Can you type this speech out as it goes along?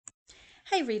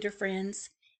Hey, reader friends.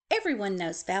 Everyone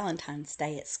knows Valentine's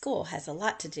Day at school has a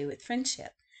lot to do with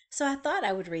friendship, so I thought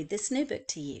I would read this new book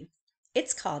to you.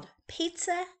 It's called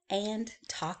Pizza and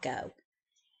Taco.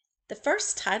 The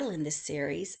first title in this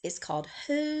series is called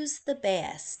Who's the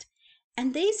Best?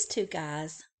 And these two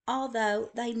guys, although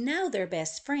they know they're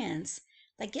best friends,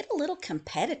 they get a little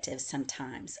competitive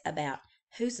sometimes about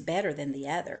who's better than the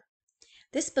other.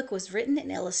 This book was written and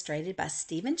illustrated by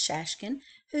Stephen Shashkin,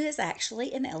 who is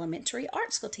actually an elementary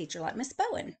art school teacher like Miss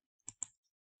Bowen.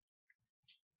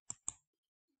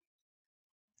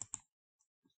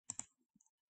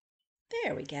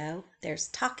 There we go. There's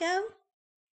Taco.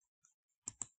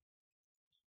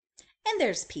 And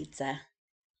there's Pizza.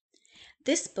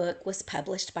 This book was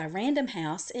published by Random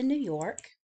House in New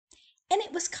York, and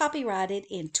it was copyrighted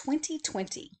in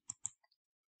 2020.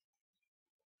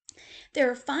 There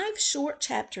are 5 short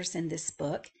chapters in this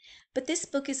book, but this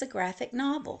book is a graphic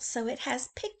novel, so it has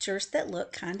pictures that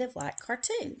look kind of like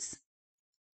cartoons.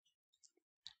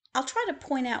 I'll try to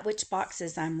point out which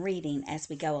boxes I'm reading as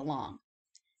we go along.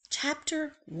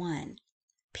 Chapter 1.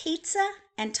 Pizza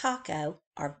and Taco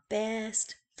are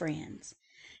best friends.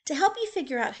 To help you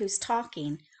figure out who's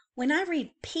talking, when I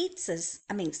read Taco's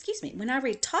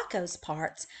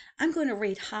parts, I'm going to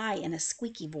read high in a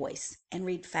squeaky voice and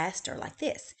read faster like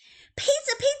this.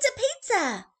 Pizza, pizza,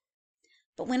 pizza!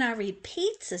 But when I read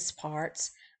Pizza's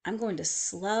parts, I'm going to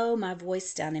slow my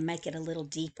voice down and make it a little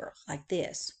deeper like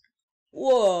this.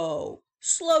 Whoa,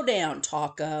 slow down,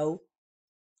 Taco.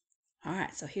 All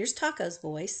right, so here's Taco's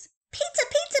voice. Pizza,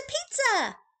 pizza,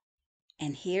 pizza!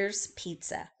 And here's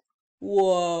Pizza.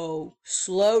 Whoa,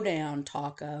 slow down,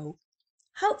 Taco.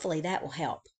 Hopefully that will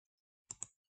help.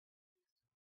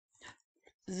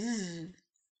 Pizza!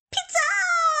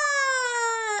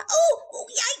 Oh,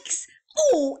 yikes!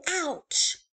 Oh,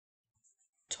 ouch!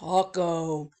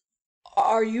 Taco,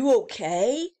 are you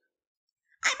okay?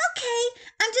 I'm okay.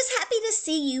 I'm just happy to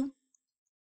see you.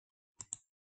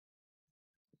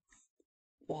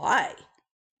 Why?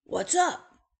 What's up?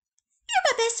 You're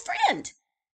my best friend.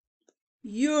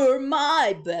 You're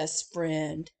my best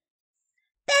friend.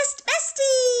 Best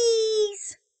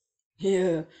besties!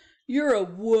 Yeah, you're a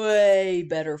way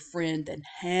better friend than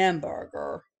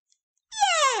Hamburger.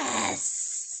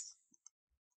 Yes!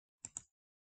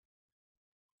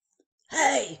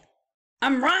 Hey,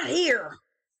 I'm right here.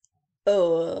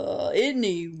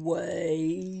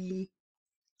 Anyway.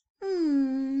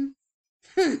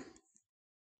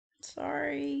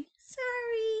 Sorry.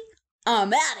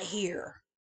 I'm out of here.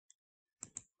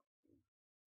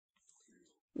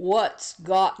 What's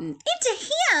gotten into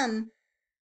him?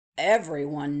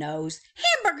 Everyone knows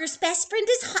Hamburger's best friend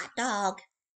is Hot Dog.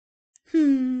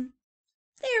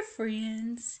 They're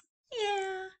friends.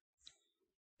 Yeah.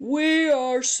 We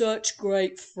are such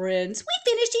great friends. We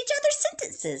finished each other's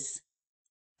sentences.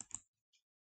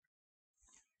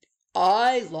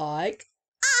 I like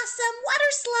awesome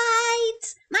water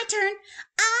slides. My turn.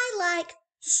 I like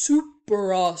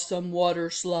super awesome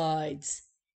water slides.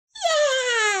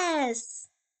 Yes!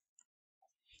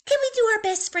 Can we do our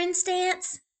best friends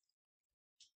dance?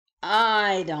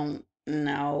 I don't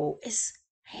know. Is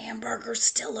Hamburger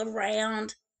still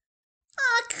around?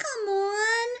 Aw, come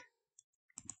on.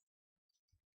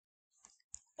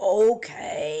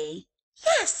 Okay.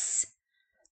 Yes!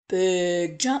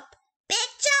 Big jump. Big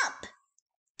jump.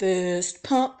 Fist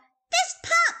pump. Fist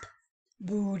pump.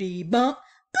 Booty bump.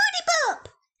 Booty bump.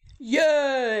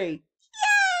 Yay!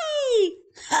 Yay!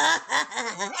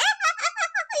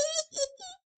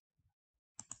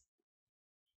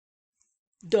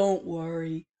 Don't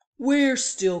worry, we're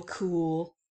still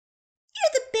cool.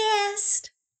 You're the best.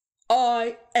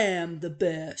 I am the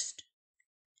best.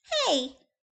 Hey,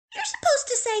 you're supposed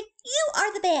to say you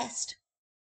are the best.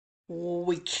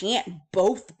 We can't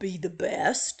both be the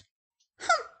best. Then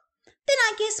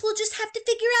I guess we'll just have to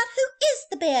figure out who is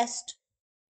the best.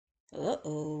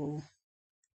 Uh-oh.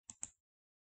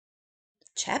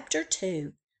 Chapter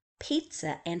 2.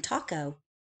 Pizza and Taco.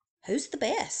 Who's the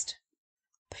best?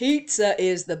 Pizza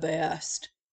is the best.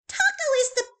 Taco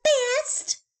is the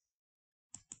best.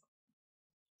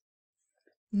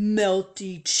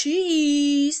 Melty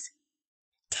cheese.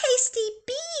 Tasty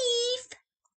beef.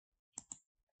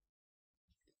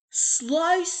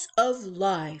 Slice of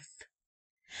life.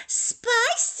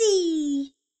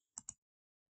 Spicy.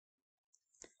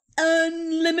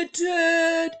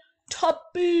 Unlimited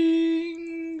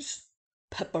toppings.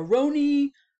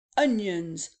 Pepperoni,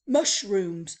 onions,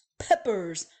 mushrooms,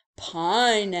 peppers,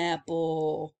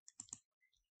 pineapple.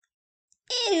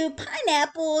 Ew,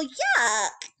 pineapple,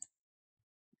 yuck.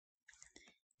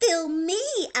 Fill me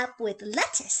up with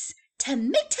lettuce,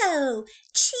 tomato,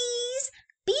 cheese,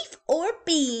 or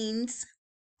beans?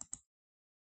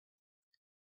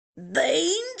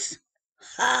 Beans?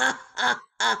 Ha ha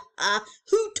ha ha!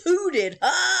 Who tooted?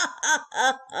 Ha ha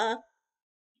ha ha!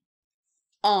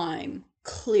 I'm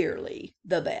clearly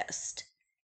the best.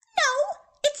 No,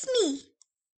 it's me.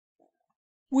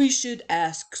 We should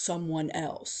ask someone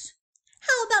else.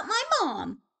 How about my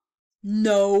mom?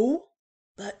 No,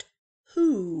 but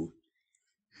who?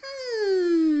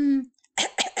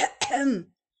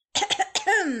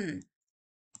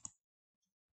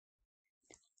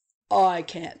 I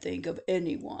can't think of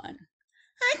anyone.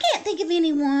 I can't think of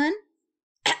anyone.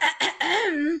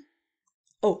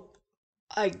 Oh,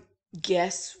 I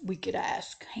guess we could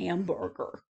ask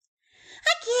Hamburger.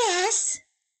 I guess.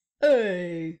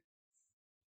 Hey,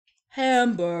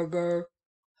 Hamburger,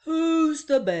 who's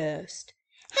the best?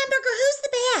 Hamburger, who's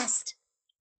the best?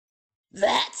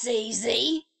 That's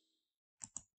easy.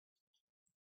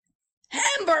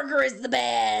 Hamburger is the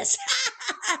best.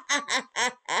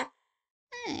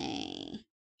 Hey.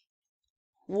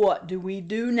 What do we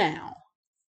do now?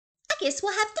 I guess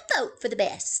we'll have to vote for the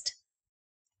best.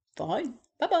 Fine.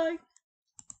 Bye-bye.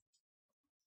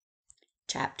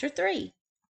 Chapter 3.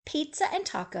 Pizza and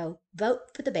Taco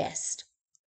vote for the best.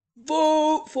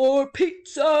 Vote for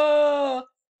pizza! Vote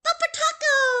for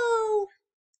taco!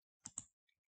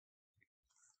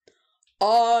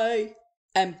 I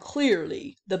am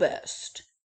clearly the best.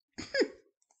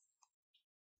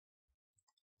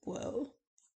 Well,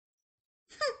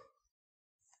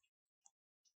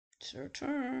 it's your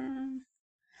turn.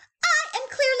 I am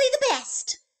clearly the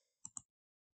best.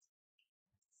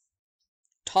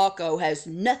 Taco has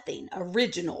nothing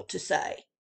original to say.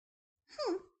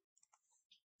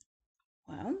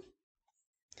 Well,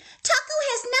 Taco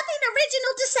has nothing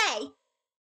original to say.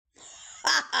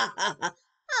 Ha ha ha ha.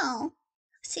 Oh,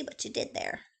 see what you did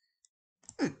there.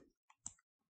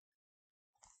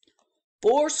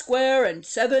 4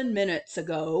 minutes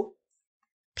ago.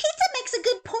 Pizza makes a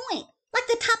good point, like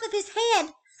the top of his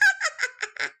head.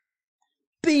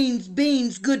 Beans,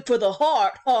 beans, good for the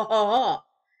heart. Ha ha ha.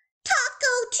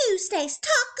 Taco Tuesdays,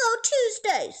 Taco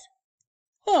Tuesdays.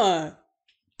 Hi,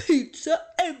 pizza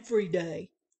every day.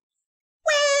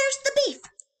 Where's the beef?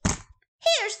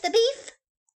 Here's the beef.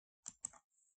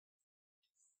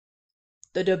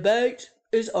 The debate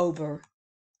is over.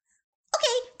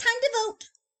 Okay, time to vote.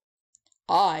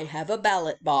 I have a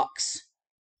ballot box.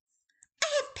 I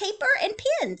have paper and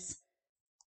pens.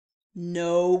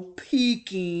 No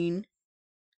peeking.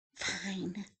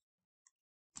 Fine.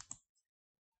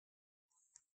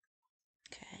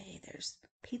 Okay, there's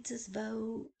Pizza's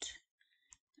vote.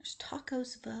 There's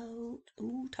Taco's vote.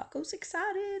 Ooh, Taco's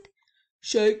excited.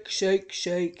 Shake, shake,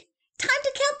 shake. Time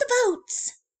to count the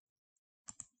votes.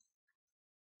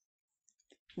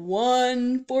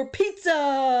 1 for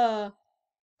pizza.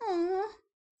 Aww.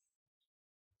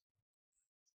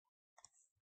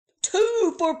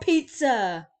 2 for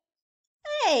pizza.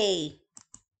 Hey.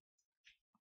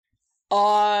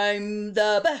 I'm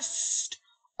the best.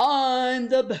 I'm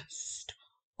the best.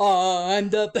 I'm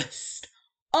the best.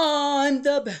 I'm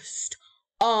the best.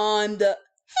 I'm the...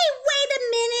 Hey, wait a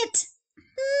minute.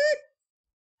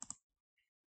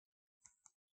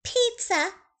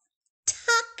 Pizza.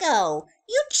 Taco.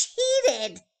 You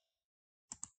cheated.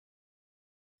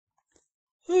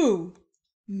 Who?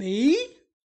 Me?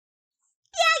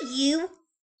 Yeah, you.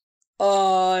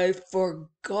 I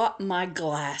forgot my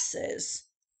glasses.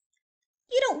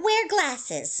 You don't wear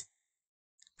glasses.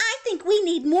 I think we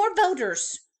need more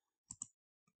voters.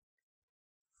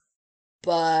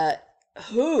 But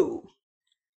who?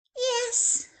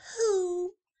 Yes,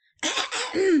 who? We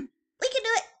can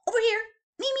do it. Over here.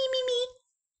 Me.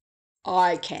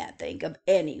 I can't think of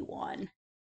anyone.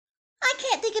 I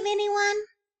can't think of anyone.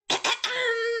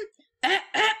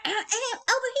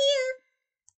 Over here.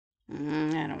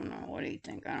 I don't know. What do you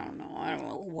think? I don't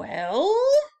know. Well,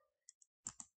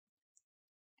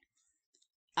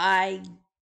 I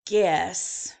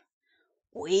guess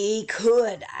we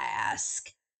could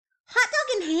ask. Hot dog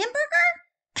and hamburger?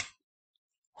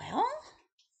 Well,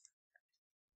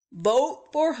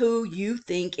 vote for who you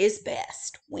think is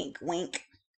best. Wink, wink.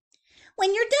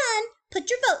 When you're done, put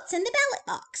your votes in the ballot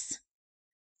box.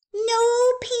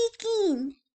 No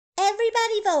peeking.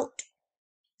 Everybody vote.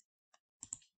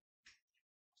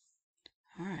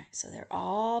 All right, so they're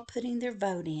all putting their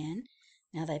vote in.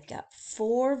 Now they've got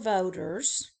 4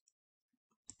 voters.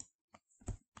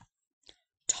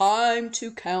 Time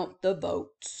to count the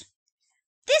votes.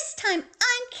 This time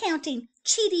I'm counting,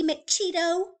 Cheaty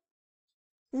McCheeto.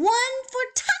 1 for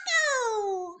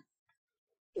Taco.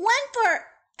 1 for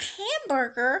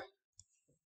Hamburger.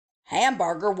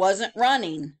 Hamburger wasn't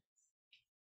running.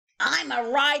 I'm a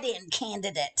write-in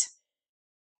candidate.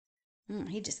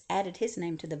 He just added his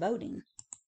name to the voting.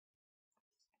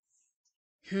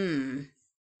 Hmm.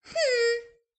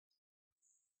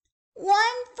 1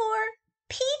 for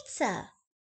pizza.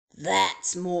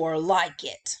 That's more like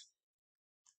it.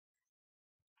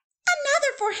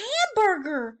 Another for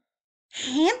hamburger.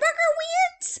 Hamburger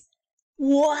wins?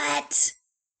 What?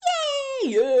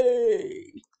 Yay!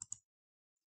 Yay!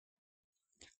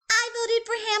 I voted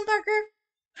for hamburger.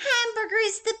 Hamburger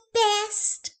is the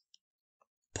best.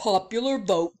 Popular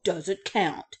vote doesn't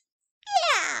count.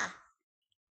 Yeah.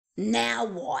 Now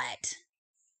what?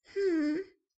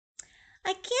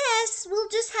 I guess we'll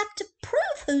just have to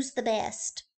prove who's the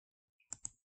best.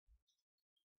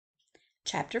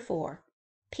 Chapter 4.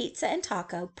 Pizza and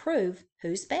Taco prove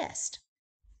who's best.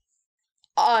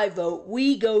 I vote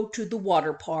we go to the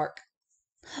water park.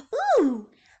 Ooh,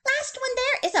 last one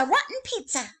there is a rotten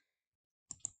pizza.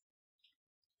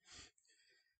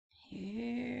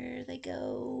 Here they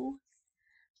go.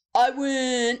 I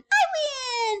win.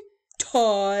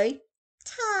 Tie.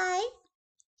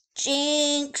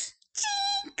 Jinx.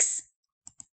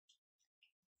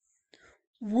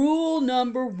 Rule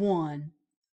number 1.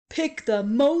 Pick the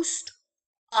most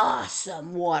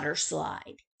awesome water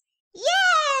slide.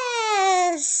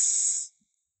 Yes.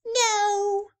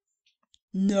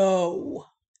 No.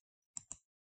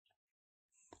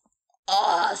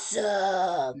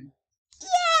 Awesome.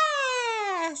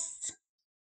 Yes.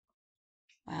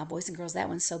 Wow, boys and girls, that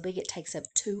one's so big it takes up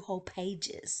 2 whole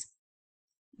pages.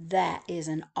 That is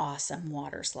an awesome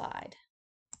water slide.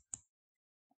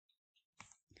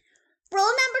 Rule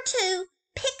number 2,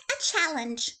 pick a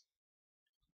challenge.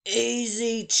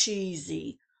 Easy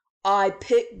cheesy. I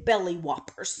pick belly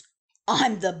whoppers.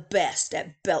 I'm the best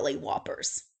at belly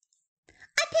whoppers.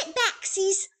 I pick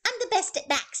backsies. I'm the best at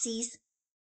backsies.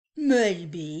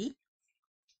 Maybe.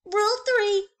 Rule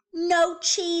 3, no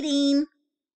cheating.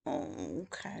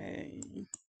 Okay.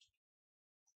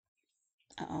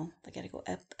 Uh-oh, they gotta go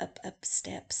up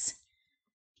steps.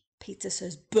 Pizza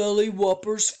says belly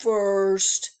whoppers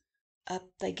first. Up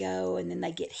they go, and then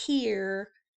they get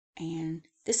here, and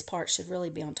this part should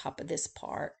really be on top of this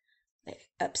part.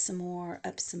 Up some more.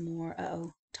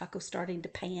 Uh-oh, Taco's starting to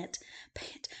pant.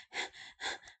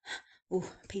 Ooh,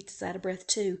 Pizza's out of breath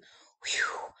too.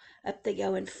 Whew. Up they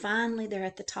go, and finally they're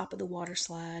at the top of the water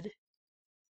slide.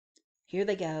 Here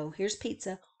they go. Here's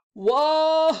Pizza.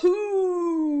 Wahoo!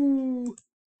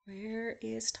 Where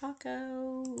is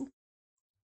Taco?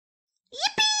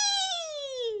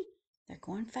 Yippee! They're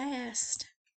going fast.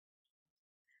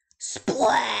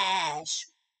 Splash!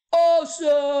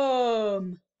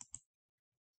 Awesome!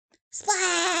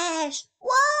 Splash!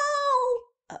 Whoa!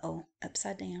 Uh-oh,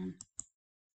 upside down.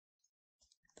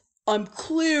 I'm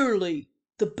clearly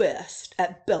the best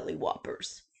at belly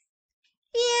whoppers.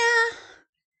 Yeah.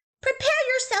 Prepare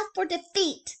yourself for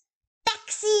defeat.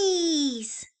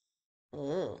 Backsies!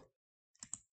 Oh.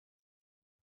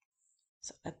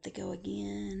 So up they go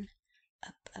again.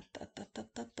 Up.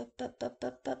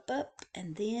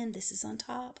 And then this is on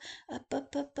top. Up.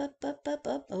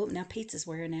 Oh, now Pizza's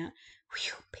wearing out.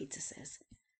 Whew, Pizza says.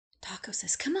 Taco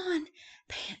says, come on.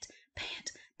 Pant.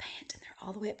 And they're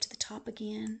all the way up to the top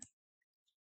again.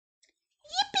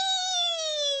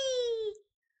 Yippee!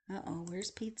 Uh-oh,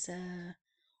 where's Pizza?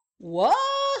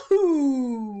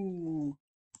 Wahoo!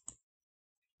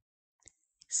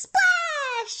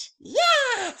 Splash!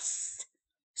 Yes!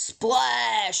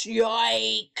 Splash!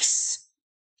 Yikes!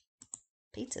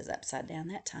 Pizza's upside down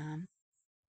that time.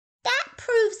 That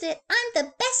proves it. I'm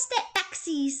the best at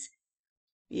backsies.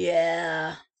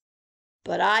 Yeah,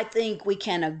 but I think we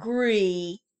can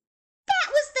agree. That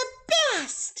was the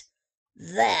best.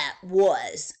 That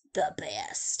was the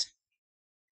best.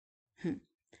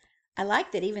 I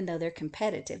like that even though they're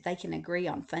competitive, they can agree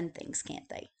on fun things, can't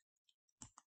they?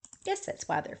 Guess that's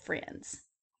why they're friends.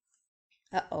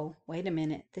 Uh-oh, wait a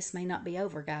minute. This may not be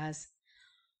over, guys.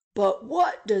 But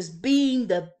what does being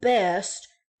the best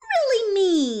really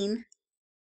mean?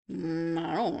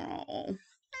 I don't know.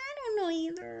 I don't know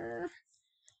either.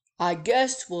 I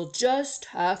guess we'll just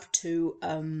have to,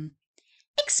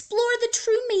 explore the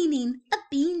true meaning of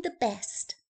being the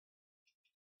best.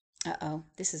 Uh-oh,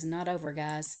 this is not over,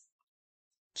 guys.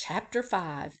 Chapter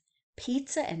 5,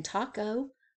 Pizza and Taco,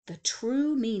 the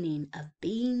true meaning of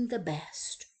being the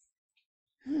best.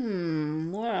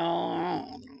 Well, I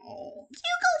don't know.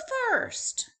 You go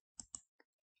first.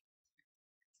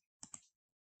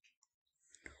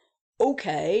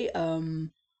 Okay,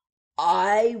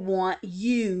 I want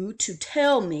you to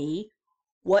tell me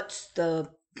what's the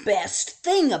best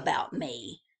thing about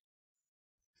me.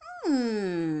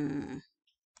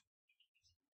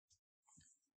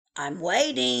 I'm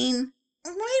waiting.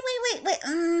 Wait.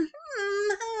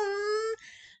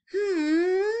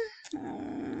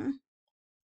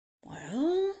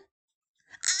 Well,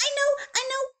 I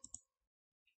know.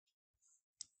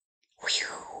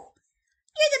 Whew.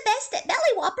 You're the best at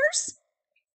belly whoppers.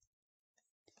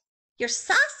 You're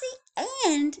saucy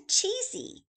and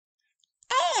cheesy.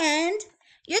 And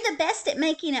you're the best at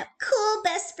making up cool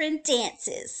best friend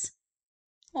dances.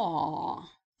 Aww.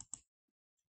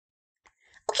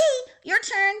 Okay, your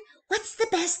turn. What's the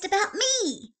best about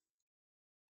me?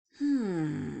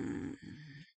 Hmm.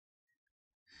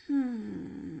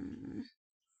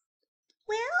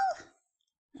 Well,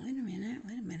 wait a minute.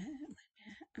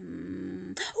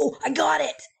 Oh, I got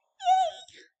it.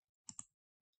 Yay!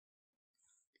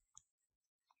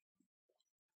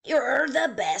 You're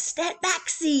the best at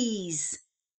backsies.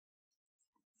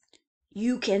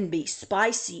 You can be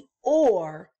spicy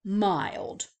or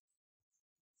mild.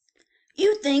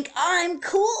 You think I'm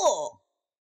cool.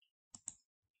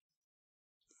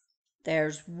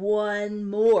 There's one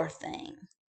more thing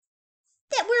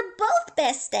that we're both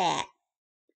best at.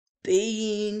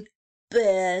 Being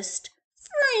best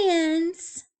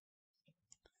friends.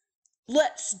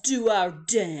 Let's do our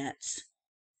dance.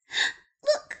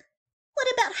 Look, what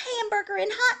about hamburger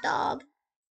and hot dog?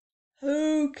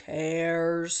 Who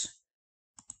cares?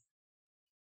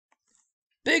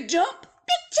 Big jump.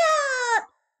 Big jump.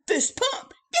 Fist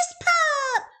pump. Fist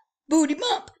pump. Booty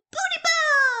bump. Booty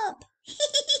bump.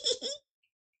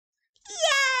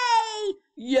 Yay!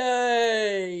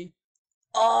 Yay!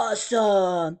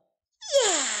 Awesome!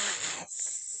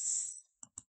 Yes!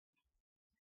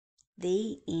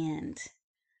 The end.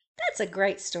 That's a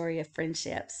great story of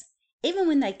friendships. Even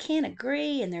when they can't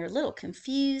agree and they're a little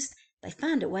confused, they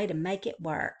find a way to make it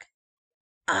work.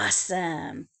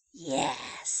 Awesome!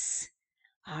 Yes!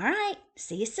 All right,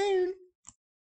 see you soon.